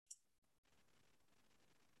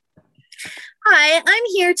Hi, I'm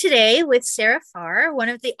here today with Sarah Farr, one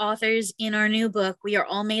of the authors in our new book, We Are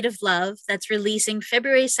All Made of Love, that's releasing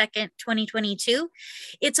February 2nd, 2022.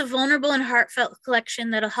 It's a vulnerable and heartfelt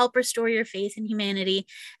collection that'll help restore your faith in humanity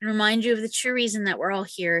and remind you of the true reason that we're all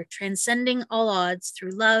here, transcending all odds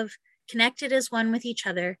through love, connected as one with each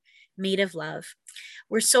other, made of love.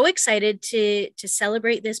 We're so excited to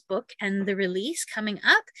celebrate this book and the release coming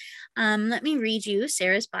up. Let me read you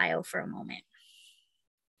Sarah's bio for a moment.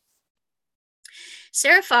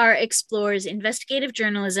 Sarah Farr explores investigative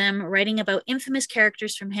journalism, writing about infamous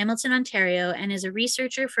characters from Hamilton, Ontario, and is a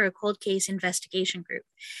researcher for a cold case investigation group.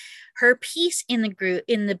 Her piece in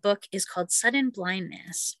the book is called Sudden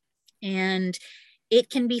Blindness, and it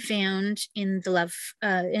can be found in Love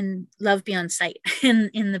Beyond Sight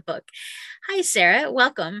in the book. Hi, Sarah.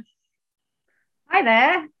 Welcome. Hi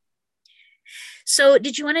there. So,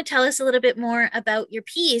 did you want to tell us a little bit more about your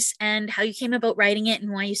piece and how you came about writing it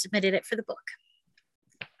and why you submitted it for the book?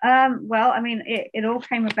 It all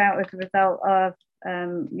came about as a result of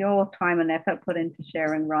your time and effort put into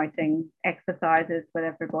sharing writing exercises with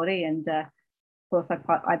everybody. And of course,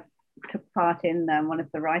 I took part in one of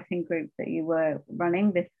the writing groups that you were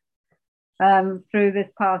running this through this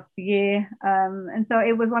past year. And so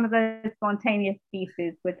it was one of those spontaneous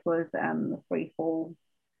pieces, which was a free fall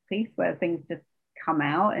piece where things just come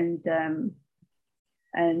out and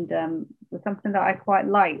was something that I quite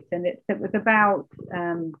liked. And it was about,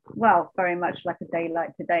 very much like a day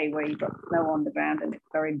like today, where you've got snow on the ground and it's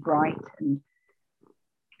very bright, and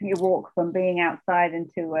you walk from being outside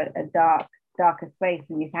into a darker space,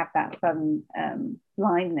 and you have that sudden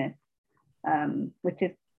blindness, which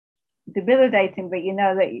is debilitating, but you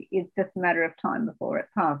know that it's just a matter of time before it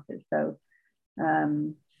passes. So,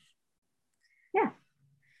 yeah.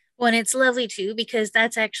 Well, and it's lovely too, because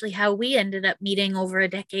that's actually how we ended up meeting over a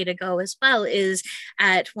decade ago as well, is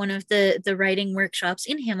at one of the writing workshops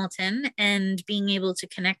in Hamilton and being able to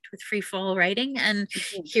connect with free fall writing. And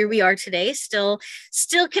here we are today, still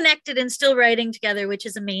connected and still writing together, which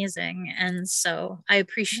is amazing. And so I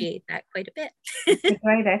appreciate that quite a bit. It's a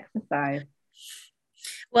great exercise.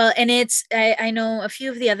 Well, and I know a few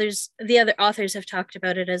of the other authors have talked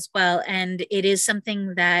about it as well, and it is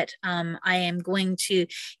something that I am going to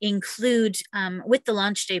include with the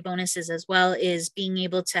launch day bonuses as well, is being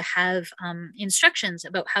able to have instructions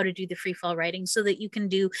about how to do the free fall writing so that you can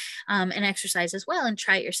do an exercise as well and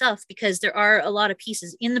try it yourself, because there are a lot of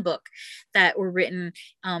pieces in the book that were written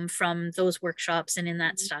from those workshops and in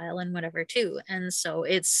that style and whatever too. And so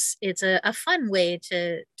it's a fun way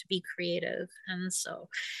to be creative. And so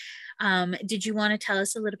did you want to tell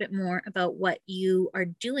us a little bit more about what you are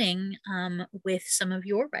doing with some of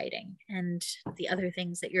your writing and the other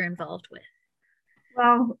things that you're involved with?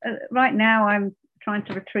 Well, right now I'm trying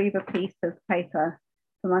to retrieve a piece of paper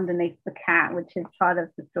from underneath the cat, which is part of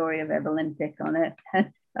the story of Evelyn Dick on it.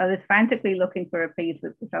 I was frantically looking for a piece,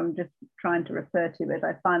 which I'm just trying to refer to as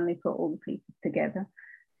I finally put all the pieces together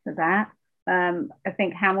for that. I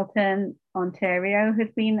think Hamilton, Ontario has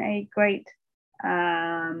been a great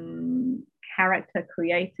character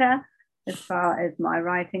creator as far as my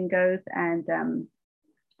writing goes, and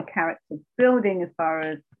character building as far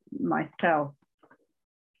as myself,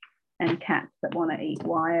 and cats that want to eat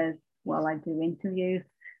wires while I do interviews.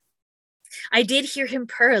 I did hear him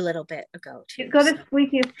purr a little bit ago too. He's got a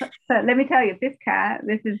squeakiest. So let me tell you, this cat,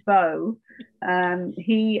 this is Bo.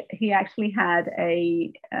 He actually had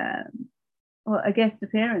a guest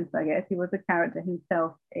appearance, I guess. He was a character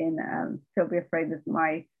himself in Still Be Afraid of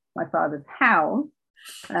My Father's House,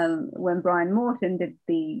 when Brian Morton did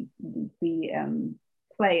the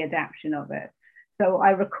play adaptation of it. So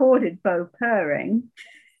I recorded Bo purring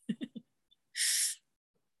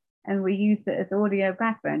and we used it as audio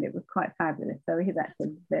background. It was quite fabulous. So he's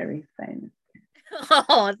actually very famous.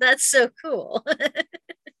 Oh, that's so cool.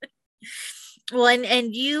 Well,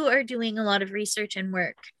 and you are doing a lot of research and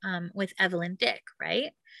work with Evelyn Dick,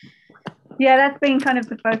 right? Yeah, that's been kind of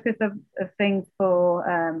the focus of things for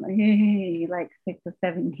like 6 or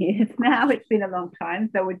 7 years now. It's been a long time,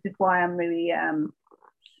 so which is why I'm really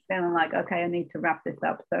feeling like, okay, I need to wrap this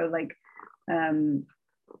up. So like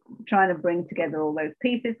trying to bring together all those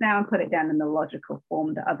pieces now and put it down in a logical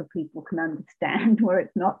form that other people can understand, where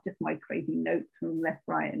it's not just my crazy notes from left,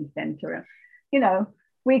 right, and center. You know,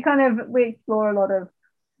 we explore a lot of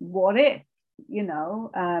what if, you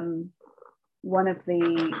know. One of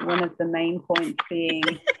the main points being,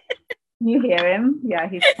 you hear him? Yeah,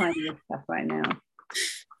 he's playing with stuff right now.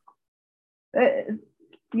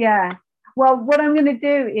 Yeah. Well, what I'm going to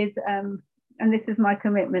do is and this is my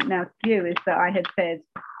commitment now to you, is that I had said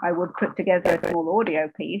I would put together a small audio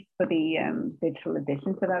piece for the digital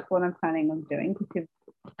edition. So that's what I'm planning on doing, because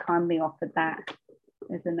you've kindly offered that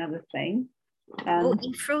as another thing. Oh,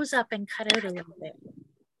 you froze up and cut out a little bit.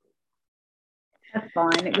 That's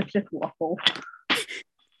fine. It was just waffle.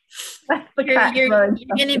 You're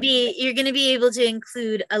gonna be able to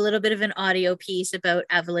include a little bit of an audio piece about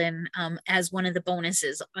Evelyn as one of the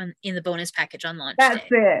bonuses in the bonus package on launch That's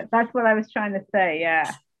day. it. That's what I was trying to say.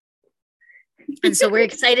 Yeah. And so we're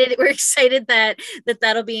excited that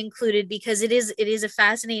that'll be included, because it is a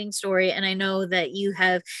fascinating story, and I know that you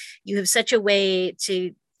have such a way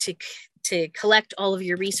to collect all of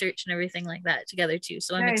your research and everything like that together too.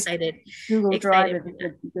 So I'm excited. Google Drive is a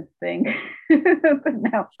good thing. But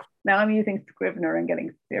now I'm using Scrivener and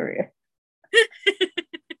getting serious.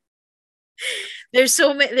 There's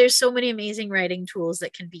so many amazing writing tools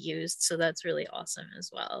that can be used, so that's really awesome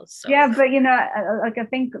as well. So yeah, but like I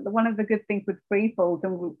think one of the good things with freefolds,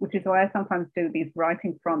 and which is why I sometimes do these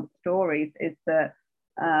writing prompt stories, is that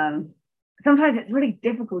sometimes it's really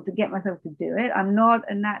difficult to get myself to do it. I'm not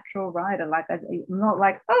a natural writer. Like I'm not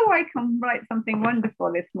like, oh, I can write something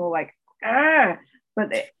wonderful. It's more like,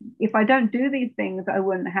 but if I don't do these things, I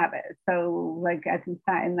wouldn't have it. So like, as we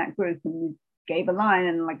sat in that group and we gave a line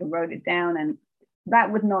and like I wrote it down, and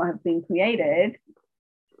that would not have been created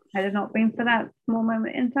had it not been for that small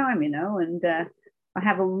moment in time, and I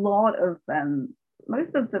have a lot of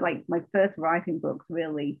most of the, like, my first writing books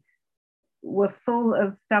really were full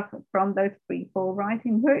of stuff from those free fall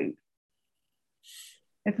writing groups.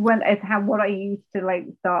 It's what I used to like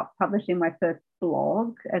start publishing my first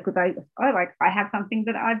blog, because I have something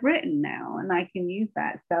that I've written now and I can use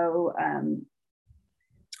that. So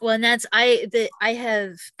well, and that's I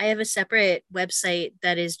have a separate website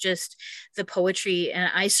that is just the poetry, and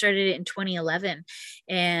I started it in 2011,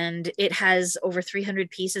 and it has over 300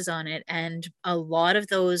 pieces on it, and a lot of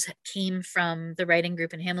those came from the writing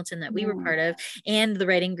group in Hamilton that we were part of, and the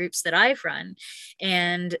writing groups that I've run.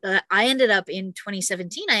 And I ended up in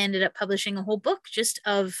 2017, I ended up publishing a whole book just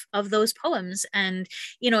of those poems. And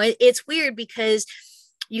it's weird because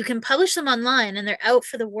you can publish them online and they're out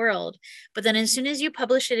for the world, but then as soon as you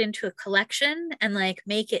publish it into a collection and like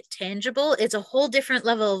make it tangible, it's a whole different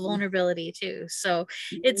level of vulnerability too. So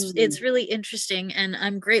it's really interesting, and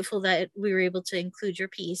I'm grateful that we were able to include your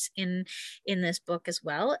piece in this book as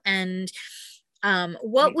well. And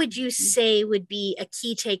what would you say would be a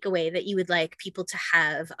key takeaway that you would like people to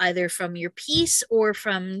have, either from your piece or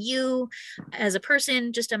from you as a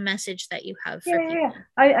person, just a message that you have for people?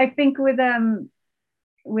 I think with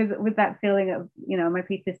that feeling of, my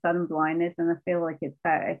piece is sudden blindness, and I feel like it's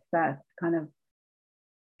that kind of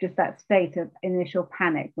just that state of initial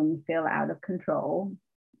panic when you feel out of control,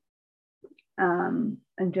 and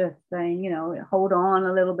just saying, hold on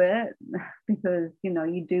a little bit, because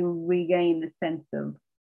you do regain a sense of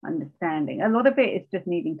understanding. A lot of it is just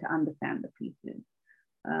needing to understand the pieces,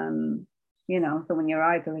 so when your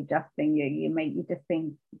eyes are adjusting, you just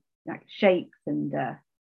think like shapes, and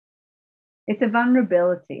it's a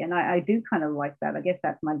vulnerability, and I do kind of like that. I guess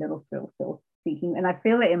that's my little Phil speaking, and I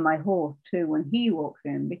feel it in my horse too when he walks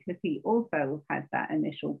in, because he also has that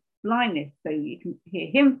initial blindness, so you can hear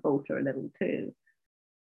him falter a little too.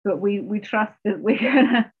 But we trust that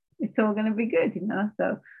it's all gonna be good,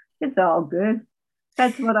 So it's all good.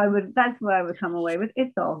 That's what I would come away with.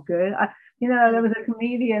 It's all good. There was a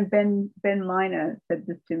comedian, Ben Miner, said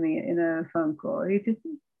this to me in a phone call. He just,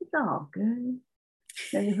 it's all good.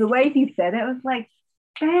 And the way he said it, I was like,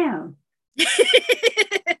 damn.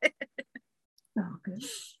 Oh, good.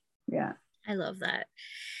 Yeah. I love that.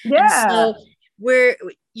 Yeah. And so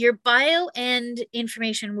your bio and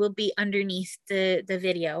information will be underneath the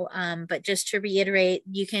video. But just to reiterate,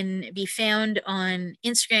 you can be found on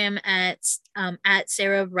Instagram at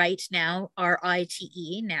Sarah Write Now,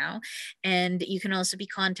 RITE now. And you can also be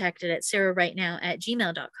contacted at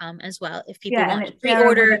sarahwritenow@gmail.com as well. If people want to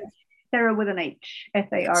pre-order. Sarah with an H,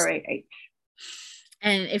 SARAH.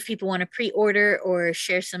 And if people want to pre-order or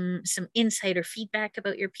share some insight or feedback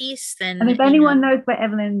about your piece, then... And if anyone knows where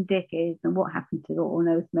Evelyn Dick is and what happened to her, or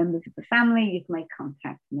knows members of the family, you may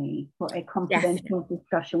contact me for a confidential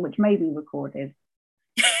discussion, which may be recorded.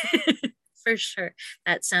 For sure.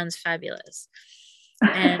 That sounds fabulous.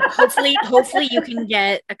 And hopefully you can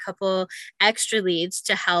get a couple extra leads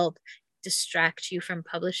to help distract you from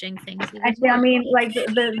publishing things. Actually, I mean, like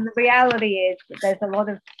the reality is that there's a lot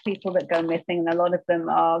of people that go missing, and a lot of them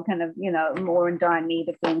are kind of, more in dire need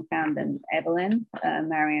of being found than Evelyn.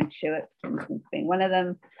 Marianne Stewart, for instance, being one of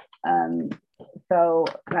them. So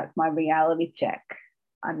that's my reality check.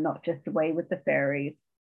 I'm not just away with the fairies.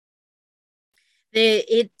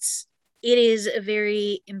 it's it is a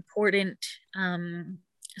very important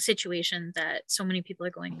situation that so many people are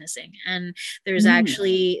going missing, and Mm, there's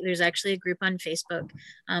actually a group on Facebook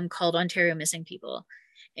called Ontario Missing People,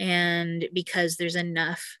 and because there's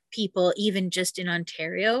enough people even just in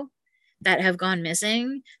Ontario that have gone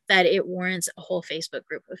missing that it warrants a whole Facebook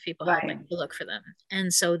group of people helping right. to look for them.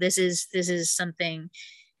 And so this is something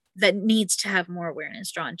that needs to have more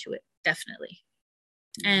awareness drawn to it, definitely.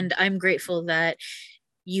 And I'm grateful that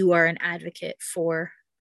you are an advocate for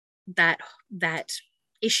that that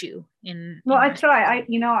issue Well, in I our try.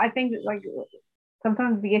 society. I think that, like,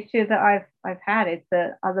 sometimes the issue that I've had is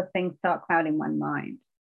that other things start clouding my mind.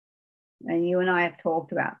 And you and I have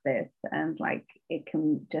talked about this, and like it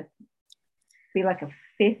can just be like a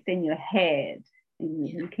fist in your head, and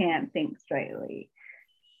Yeah. you can't think straightly.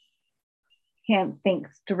 Can't think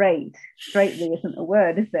straight. Straightly isn't a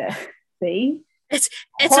word, is there? See? It's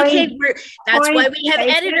it's okay. Point, That's why point we have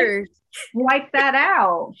taken. editors. Write that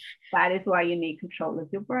out. That is why you need control of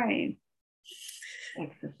your brain.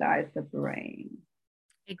 Exercise the brain.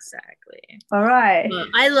 Exactly. All right. Well,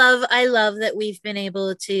 I love that we've been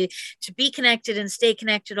able to be connected and stay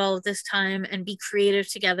connected all of this time and be creative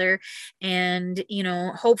together. And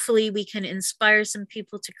hopefully we can inspire some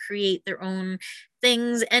people to create their own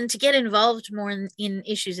things and to get involved more in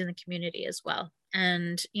issues in the community as well.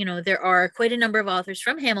 And there are quite a number of authors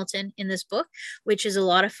from Hamilton in this book, which is a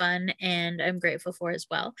lot of fun and I'm grateful for as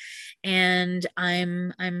well. And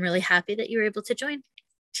I'm really happy that you were able to join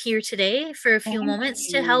here today for a few Thank moments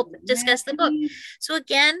to you. help discuss the book. Yay. So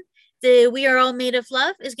again, the We Are All Made of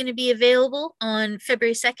Love is going to be available on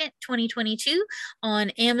February 2nd, 2022 on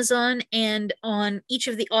Amazon, and on each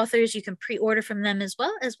of the authors you can pre-order from them as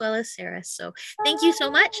well as Sarah. So thank you so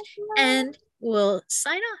much, and we'll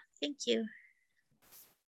sign off. Thank you.